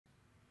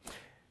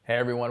Hey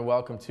everyone,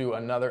 welcome to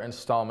another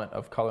installment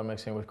of Color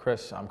Mixing with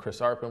Chris. I'm Chris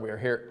Arpin. We are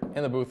here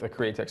in the booth at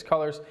Createx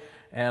Colors,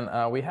 and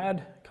we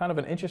had kind of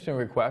an interesting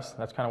request.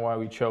 That's kind of why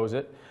we chose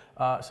it.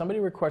 Somebody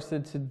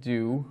requested to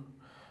do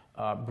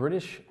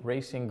British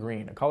Racing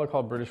Green, a color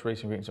called British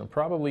Racing Green. So I'm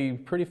probably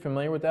pretty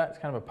familiar with that. It's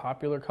kind of a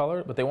popular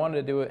color, but they wanted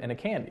to do it in a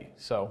candy.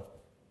 So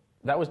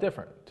that was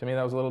different. To me,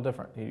 that was a little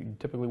different. You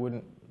typically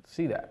wouldn't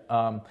see that.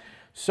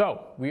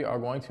 So we are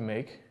going to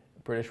make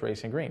British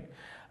Racing Green.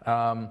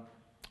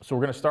 So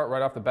we're going to start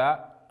right off the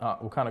bat.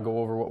 We'll kind of go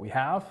over what we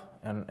have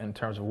and in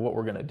terms of what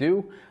we're going to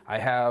do. I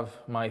have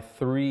my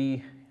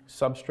three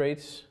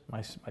substrates,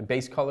 my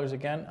base colors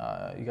again.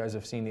 You guys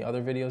have seen the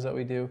other videos that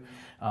we do.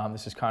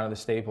 This is kind of the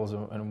staples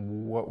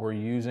and what we're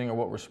using or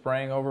what we're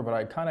spraying over, but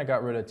I kind of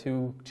got rid of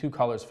two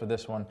colors for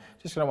this one.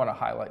 Just going to want to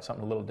highlight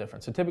something a little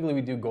different. So typically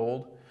we do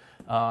gold,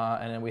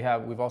 and then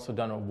we've also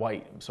done a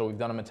white. So we've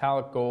done a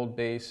metallic gold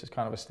base, it's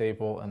kind of a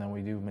staple, and then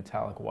we do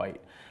metallic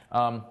white.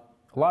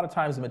 A lot of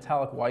times the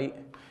metallic white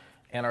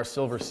and our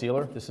silver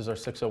sealer, this is our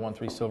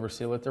 6013 silver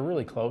sealer, they're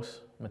really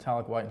close,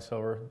 metallic white and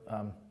silver,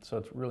 so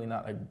it's really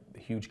not a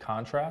huge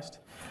contrast.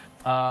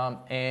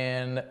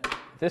 And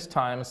this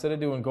time, instead of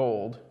doing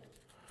gold,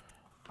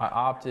 I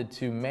opted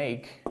to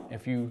make,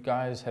 if you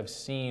guys have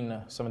seen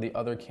some of the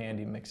other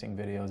candy mixing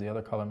videos, the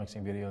other color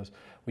mixing videos,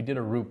 we did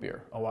a root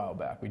beer a while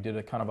back. We did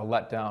a kind of a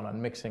letdown on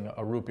mixing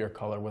a root beer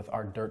color with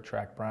our Dirt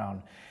Track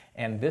Brown.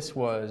 And this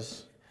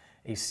was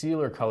a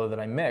sealer color that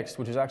I mixed,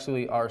 which is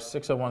actually our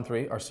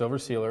 6013, our silver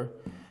sealer,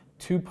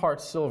 2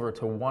 parts silver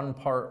to 1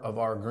 part of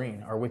our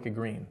green, our Wicked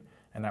Green,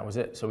 and that was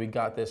it. So we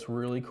got this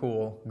really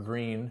cool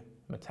green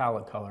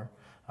metallic color.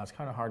 It's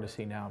kind of hard to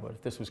see now, but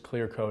if this was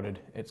clear coated,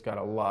 it's got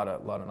a lot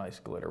of nice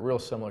glitter, real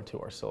similar to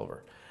our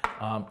silver.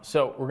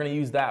 So we're going to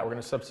use that. We're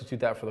going to substitute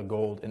that for the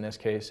gold in this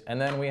case,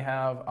 and then we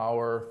have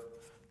our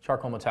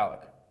charcoal metallic.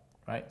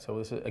 Right? So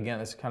this is, again,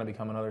 this has kind of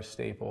become another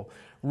staple.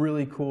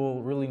 Really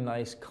cool, really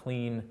nice,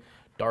 clean,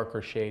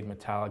 darker shade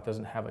metallic,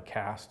 doesn't have a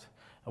cast,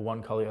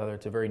 one color or the other.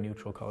 It's a very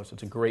neutral color, so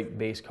it's a great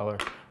base color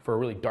for a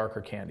really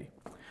darker candy.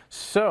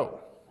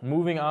 So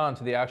moving on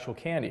to the actual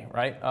candy,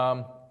 right?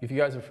 If you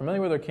guys are familiar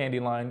with our candy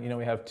line, you know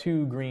we have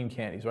 2 green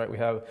candies, right? We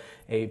have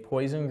a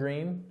poison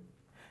green,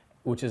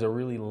 which is a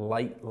really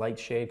light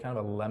shade, kind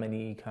of a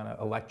lemony, kind of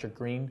electric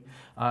green.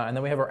 And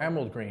then we have our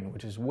emerald green,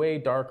 which is way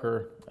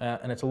darker,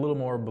 and it's a little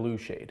more blue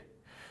shade.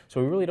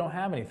 So we really don't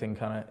have anything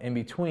kind of in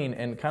between,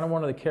 and kind of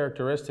one of the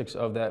characteristics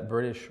of that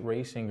British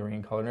Racing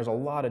Green color, and there's a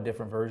lot of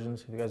different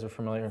versions. If you guys are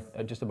familiar,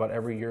 just about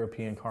every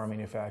European car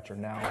manufacturer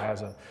now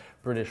has a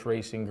British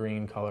Racing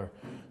Green color.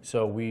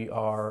 So we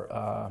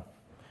are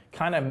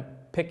kind of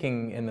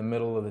picking in the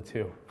middle of the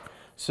two.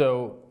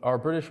 So our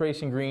British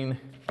Racing Green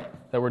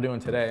that we're doing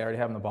today, I already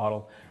have in the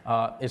bottle,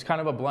 is kind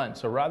of a blend.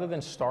 So rather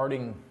than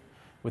starting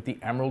with the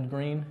emerald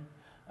green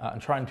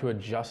and trying to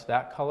adjust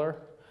that color,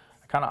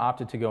 kind of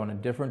opted to go in a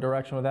different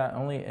direction with that.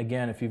 Only,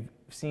 again, if you've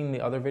seen the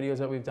other videos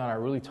that we've done, I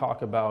really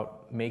talk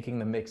about making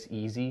the mix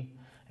easy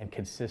and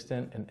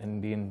consistent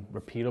and being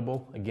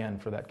repeatable, again,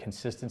 for that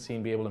consistency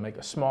and be able to make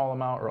a small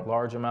amount or a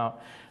large amount.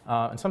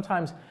 And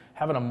sometimes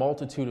having a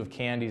multitude of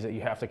candies that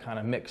you have to kind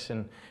of mix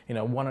and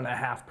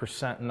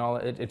 1.5% and all,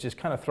 it just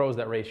kind of throws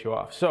that ratio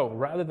off. So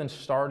rather than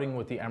starting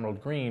with the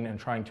emerald green and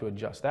trying to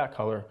adjust that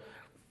color,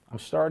 I'm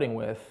starting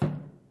with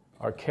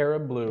our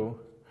Carib blue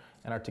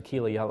and our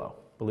tequila yellow,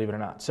 believe it or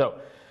not. So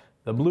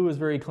the blue is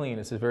very clean.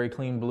 It's a very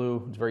clean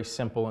blue. It's very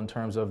simple in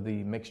terms of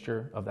the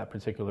mixture of that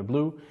particular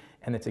blue.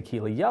 And the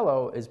tequila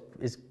yellow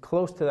is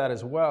close to that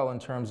as well in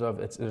terms of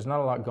there's not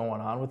a lot going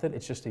on with it.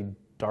 It's just a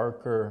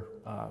darker,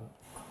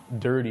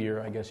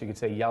 dirtier, I guess you could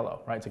say,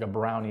 yellow, right? It's like a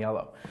brown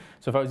yellow.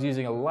 So if I was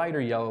using a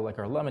lighter yellow like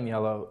our lemon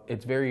yellow,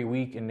 it's very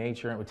weak in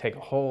nature and it would take a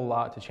whole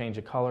lot to change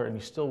the color and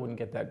you still wouldn't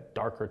get that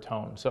darker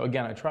tone. So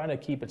again, I try to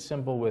keep it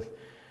simple with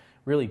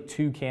really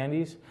 2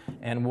 candies,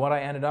 and what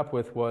I ended up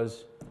with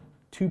was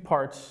 2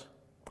 parts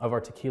of our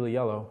tequila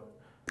yellow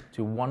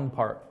to 1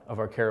 part of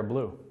our Carib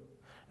blue.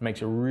 It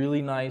makes a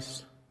really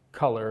nice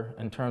color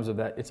in terms of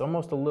that. It's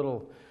almost a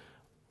little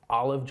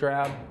olive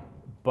drab,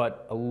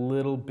 but a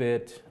little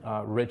bit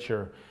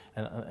richer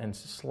and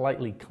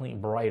slightly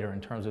brighter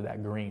in terms of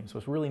that green. So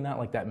it's really not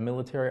like that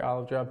military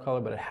olive drab color,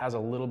 but it has a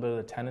little bit of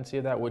the tendency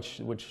of that, which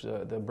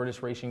the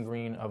British Racing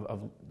Green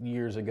of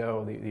years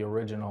ago, the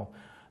original,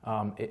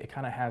 it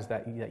kind of has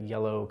that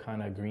yellow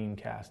kind of green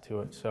cast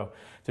to it. So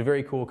it's a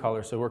very cool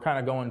color. So we're kind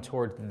of going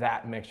towards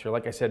that mixture.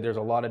 Like I said, there's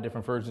a lot of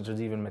different versions. There's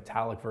even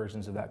metallic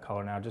versions of that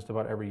color now. Just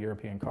about every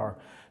European car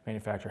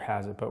manufacturer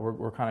has it. But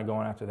we're kind of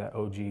going after that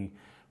OG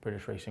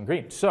British Racing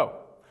Green. So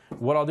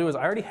what I'll do is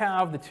I already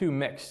have the 2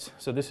 mixed.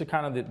 So this is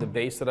kind of the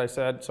base that I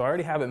said. So I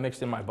already have it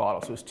mixed in my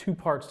bottle. So it's 2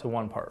 parts to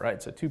 1 part,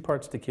 right? So 2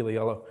 parts tequila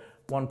yellow,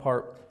 1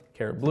 part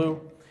Carib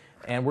blue.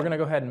 And we're going to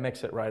go ahead and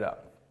mix it right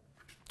up.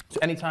 So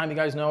anytime, you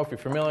guys know, if you're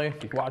familiar,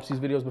 if you've watched these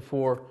videos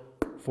before,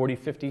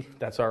 40-50,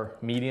 that's our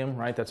medium,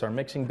 right? That's our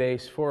mixing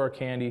base for our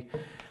candy.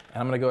 And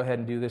I'm going to go ahead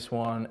and do this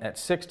one at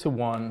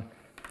 6-1,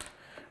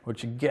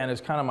 which again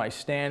is kind of my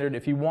standard.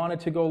 If you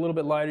wanted to go a little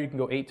bit lighter, you can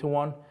go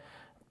 8-1.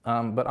 But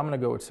I'm going to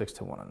go with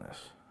 6-1 on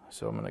this.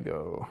 So I'm going to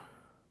go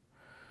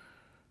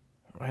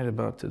right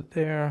about to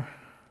there,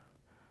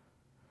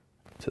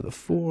 to the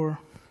 4.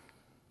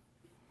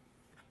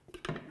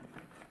 And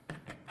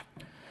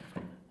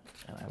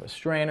I have a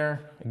strainer.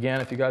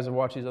 Again, if you guys have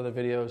watched these other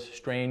videos,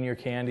 strain your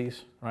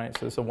candies, right?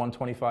 So this is a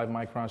 125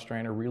 micron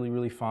strainer, really,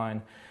 really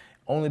fine.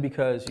 Only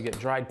because you get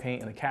dried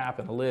paint in the cap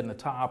and the lid and the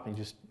top, and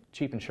you just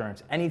cheap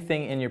insurance.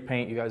 Anything in your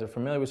paint, you guys are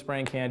familiar with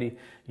spraying candy,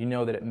 you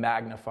know that it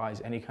magnifies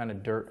any kind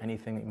of dirt,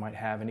 anything that you might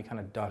have, any kind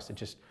of dust, it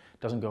just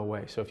doesn't go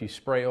away. So if you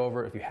spray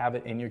over, if you have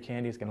it in your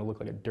candy, it's gonna look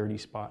like a dirty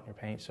spot in your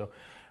paint. So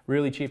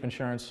really cheap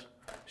insurance,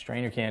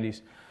 strain your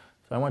candies.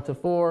 So I went to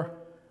 4.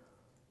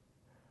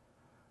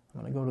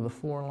 I'm gonna go to the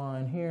 4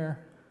 line here.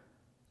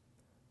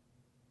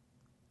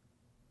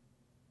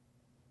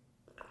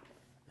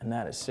 And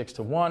that is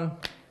 6-1.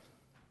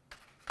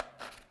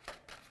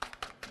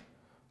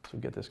 So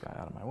get this guy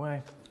out of my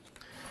way.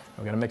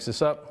 We're gonna mix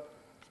this up.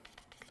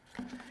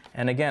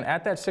 And again,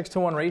 at that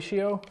 6-to-1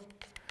 ratio,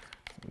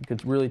 we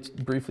could really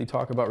briefly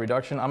talk about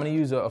reduction. I'm gonna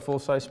use a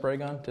full-size spray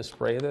gun to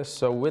spray this.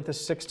 So with the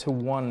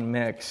 6-to-1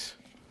 mix,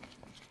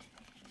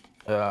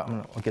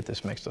 I'll get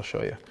this mixed, I'll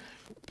show you.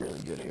 Really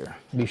good here.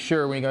 Be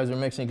sure when you guys are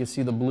mixing, you can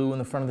see the blue in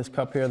the front of this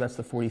cup here, that's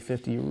the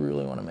 40-50. You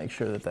really wanna make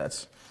sure that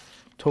that's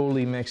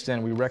totally mixed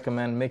in. We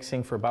recommend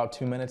mixing for about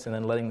 2 minutes and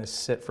then letting this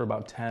sit for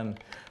about 10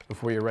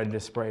 before you're ready to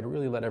spray to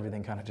really let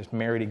everything kind of just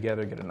marry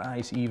together, get a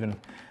nice even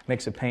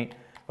mix of paint.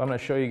 But I'm going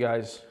to show you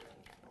guys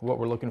what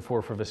we're looking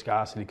for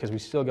viscosity, because we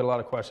still get a lot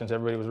of questions.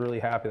 Everybody was really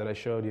happy that I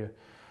showed you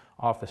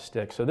off the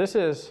stick. So this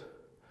is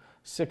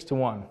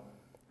 6-to-1.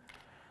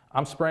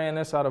 I'm spraying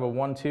this out of a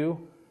 1-2.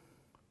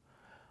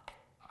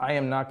 I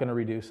am not going to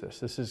reduce this.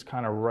 This is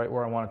kind of right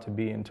where I want it to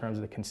be in terms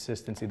of the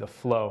consistency, the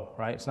flow,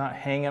 right? It's not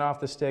hanging off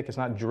the stick. It's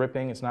not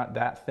dripping. It's not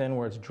that thin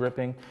where it's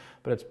dripping,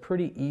 but it's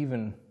pretty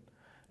even,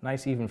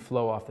 nice even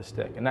flow off the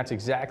stick. And that's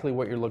exactly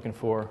what you're looking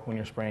for when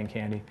you're spraying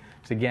candy.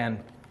 It's,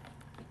 again,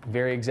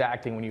 very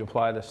exacting when you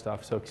apply this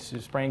stuff. So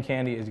spraying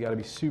candy has got to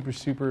be super,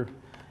 super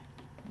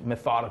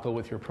methodical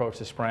with your approach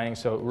to spraying.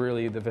 So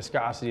really the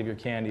viscosity of your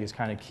candy is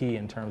kind of key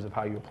in terms of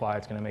how you apply.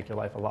 It's going to make your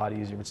life a lot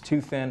easier. If it's too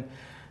thin,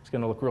 it's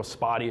going to look real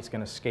spotty, it's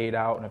going to skate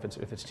out, and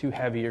if it's too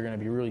heavy, you're going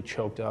to be really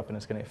choked up, and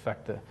it's going to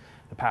affect the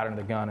pattern of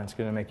the gun, and it's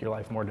going to make your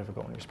life more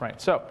difficult when you're spraying.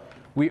 So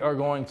we are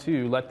going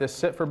to let this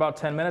sit for about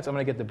 10 minutes. I'm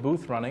going to get the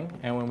booth running,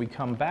 and when we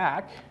come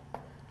back,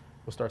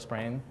 we'll start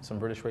spraying some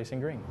British Racing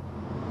Green.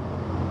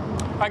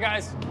 Hi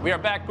guys, we are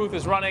back. Booth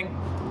is running.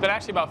 It's been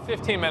actually about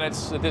 15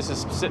 minutes that this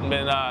has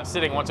been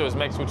sitting once it was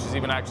mixed, which is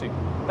even actually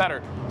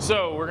better.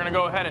 So we're going to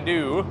go ahead and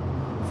do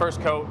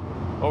first coat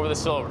over the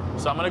silver.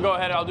 So I'm going to go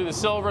ahead and I'll do the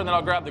silver, and then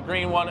I'll grab the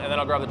green one, and then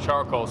I'll grab the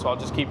charcoal. So I'll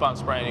just keep on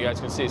spraying, you guys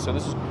can see. So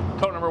this is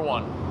coat number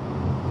 1.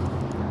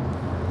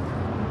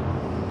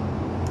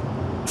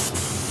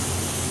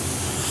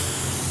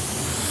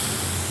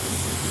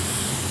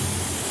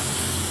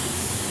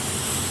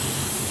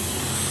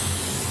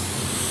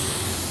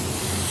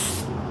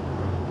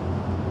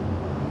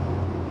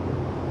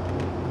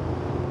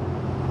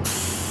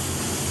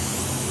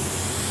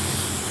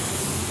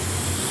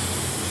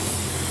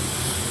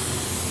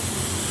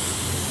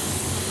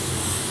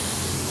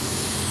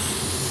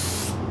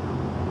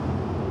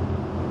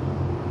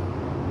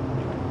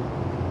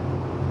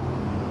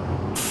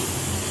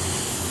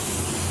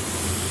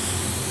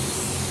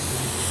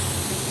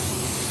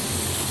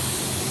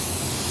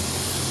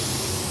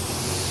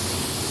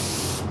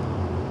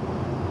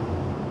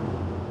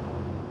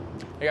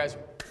 Hey guys,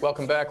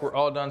 welcome back. We're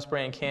all done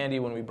spraying candy.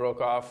 When we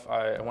broke off,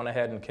 I went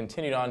ahead and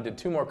continued on, did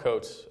 2 more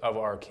coats of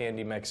our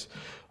candy mix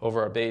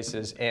over our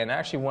bases. And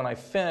actually when I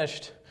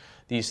finished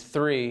these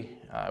 3,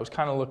 I was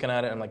kind of looking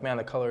at it and I'm like, man,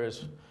 the color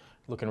is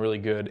looking really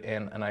good.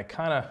 And I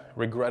kind of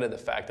regretted the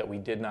fact that we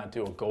did not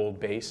do a gold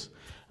base.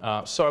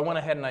 So I went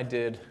ahead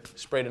and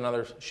sprayed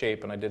another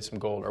shape, and I did some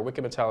gold, our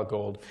Wicked Metallic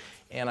Gold,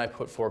 and I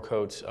put 4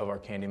 coats of our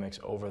candy mix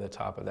over the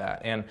top of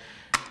that. And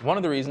one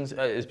of the reasons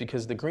is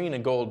because the green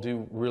and gold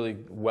do really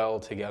well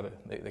together.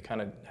 They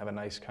kind of have a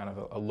nice kind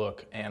of a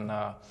look. And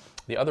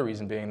the other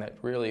reason being that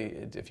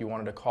really, if you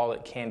wanted to call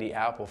it candy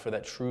apple, for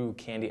that true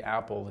candy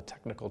apple, the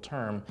technical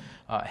term,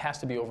 it has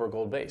to be over a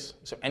gold base.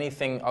 So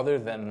anything other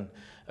than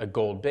a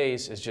gold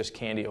base is just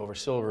candy over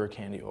silver,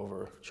 candy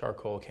over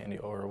charcoal, candy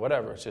over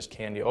whatever. It's just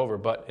candy over.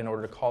 But in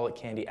order to call it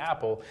candy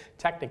apple,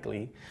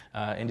 technically,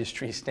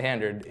 industry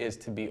standard is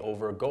to be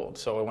over a gold.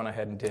 So I went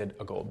ahead and did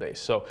a gold base.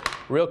 So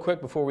real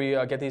quick, before we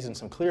get these in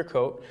some clear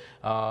coat,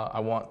 I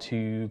want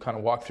to kind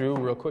of walk through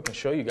real quick and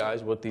show you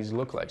guys what these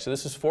look like. So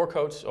this is 4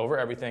 coats over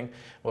everything.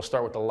 We'll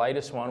start with the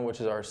lightest one,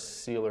 which is our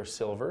Sealer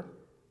Silver.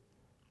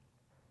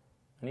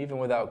 And even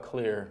without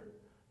clear,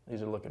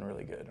 these are looking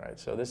really good, right?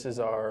 So this is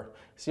our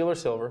Sealer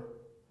Silver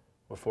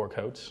with 4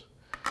 coats.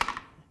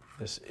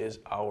 This is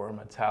our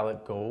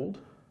Metallic Gold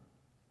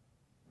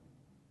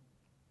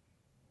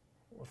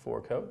with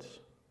 4 coats.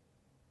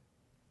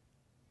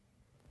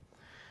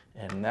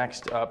 And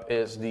next up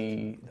is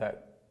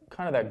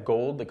that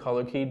gold, the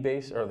color keyed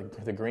base, or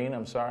the green,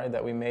 I'm sorry,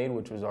 that we made,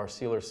 which was our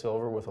Sealer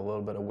Silver with a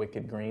little bit of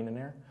Wicked Green in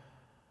there.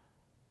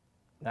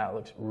 That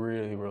looks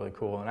really, really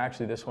cool. And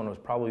actually this one was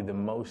probably the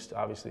most,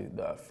 obviously,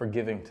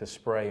 forgiving to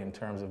spray in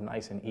terms of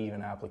nice and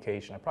even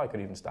application. I probably could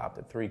have even stopped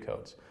at 3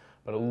 coats,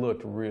 but it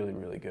looked really,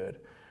 really good.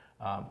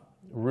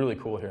 Really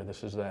cool here.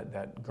 This is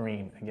that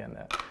green, again,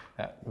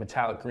 that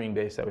metallic green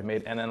base that we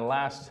made. And then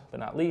last but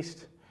not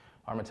least,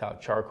 our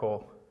metallic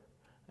charcoal.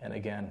 And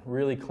again,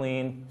 really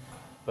clean,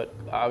 but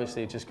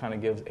obviously it just kind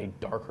of gives a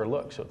darker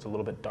look. So it's a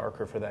little bit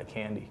darker for that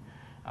candy.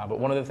 But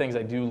one of the things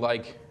I do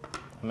like,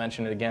 I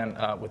mentioned it again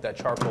with that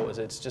charcoal, is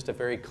it's just a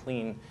very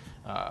clean,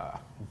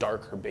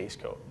 darker base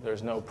coat.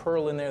 There's no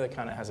pearl in there that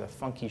kind of has a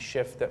funky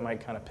shift that might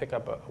kind of pick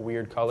up a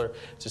weird color.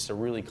 It's just a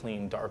really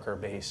clean, darker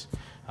base.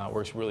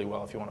 Works really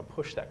well if you want to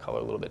push that color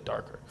a little bit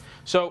darker.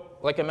 So,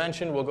 like I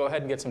mentioned, we'll go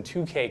ahead and get some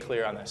 2K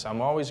clear on this. I'm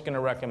always going to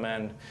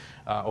recommend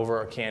over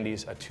our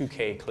candies a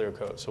 2K clear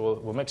coat. So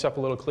we'll mix up a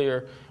little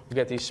clear, we'll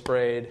get these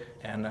sprayed,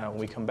 and when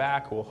we come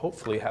back, we'll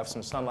hopefully have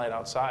some sunlight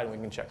outside and we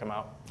can check them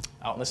out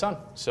in the sun.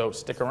 So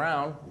stick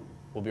around.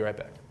 We'll be right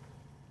back.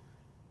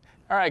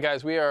 All right,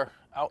 guys, we are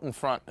out in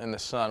front in the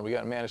sun. We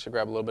got managed to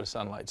grab a little bit of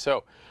sunlight.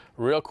 So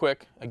real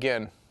quick,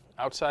 again,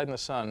 outside in the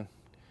sun,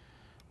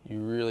 you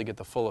really get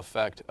the full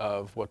effect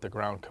of what the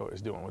ground coat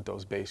is doing with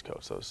those base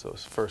coats,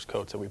 those first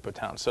coats that we put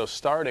down. So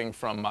starting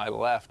from my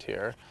left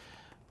here,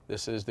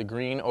 this is the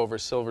green over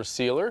silver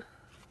sealer.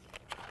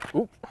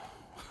 Oop.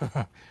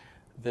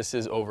 This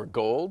is over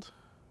gold.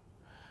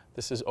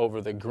 This is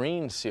over the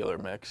green sealer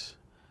mix.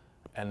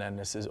 And then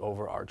this is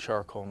over our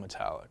charcoal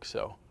metallic.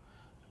 So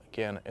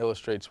again, it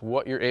illustrates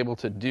what you're able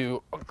to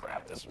do. I'll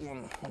grab this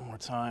one more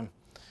time.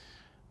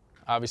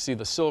 Obviously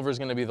the silver is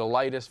going to be the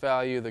lightest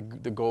value. The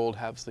gold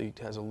has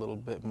a little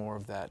bit more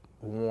of that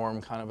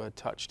warm kind of a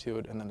touch to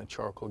it, and then the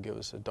charcoal gives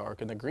us a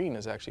dark, and the green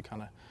is actually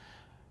kind of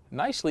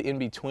nicely in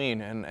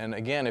between. And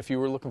again, if you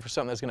were looking for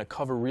something that's going to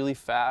cover really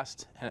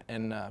fast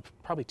and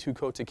probably 2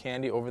 coats of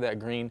candy over that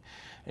green,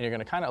 and you're going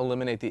to kind of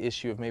eliminate the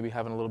issue of maybe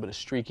having a little bit of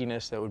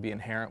streakiness that would be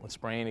inherent with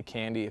spraying a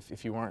candy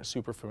if you weren't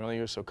super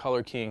familiar. So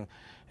Color King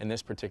in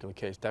this particular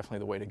case, definitely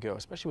the way to go,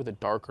 especially with a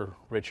darker,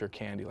 richer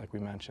candy like we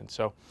mentioned.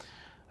 So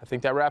I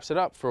think that wraps it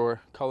up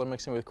for Color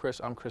Mixing with Chris.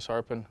 I'm Chris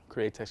Arpin,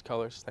 Createx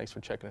Colors. Thanks for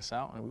checking us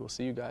out, and we will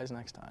see you guys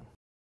next time.